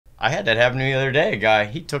I had that happen to me the other day. A guy,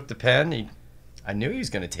 he took the pen. I knew he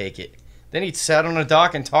was going to take it. Then he sat on a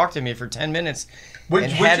dock and talked to me for 10 minutes. And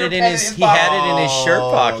had it in his, he had it in his shirt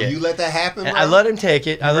pocket. You let that happen, bro? I let him take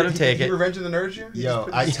it. I let him take it. You revenge of the nerds you? Yo,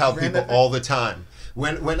 I tell people all the time.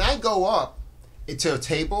 When I go up to a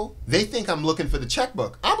table, they think I'm looking for the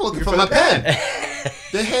checkbook. I'm looking for my pen.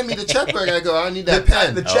 They hand me the checkbook and I go, I need that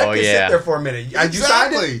pen. The check can sit there for a minute. Exactly. You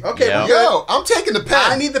signed it? Okay, yep. Yo, I'm taking the pen.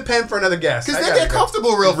 I need the pen for another guest. Because they get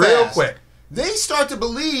comfortable real fast. Real quick. They start to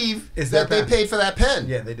believe that they pen? paid for that pen.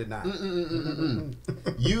 Yeah, they did not.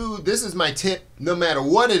 This is my tip no matter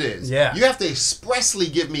what it is. Yeah. You have to expressly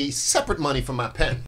give me separate money for my pen.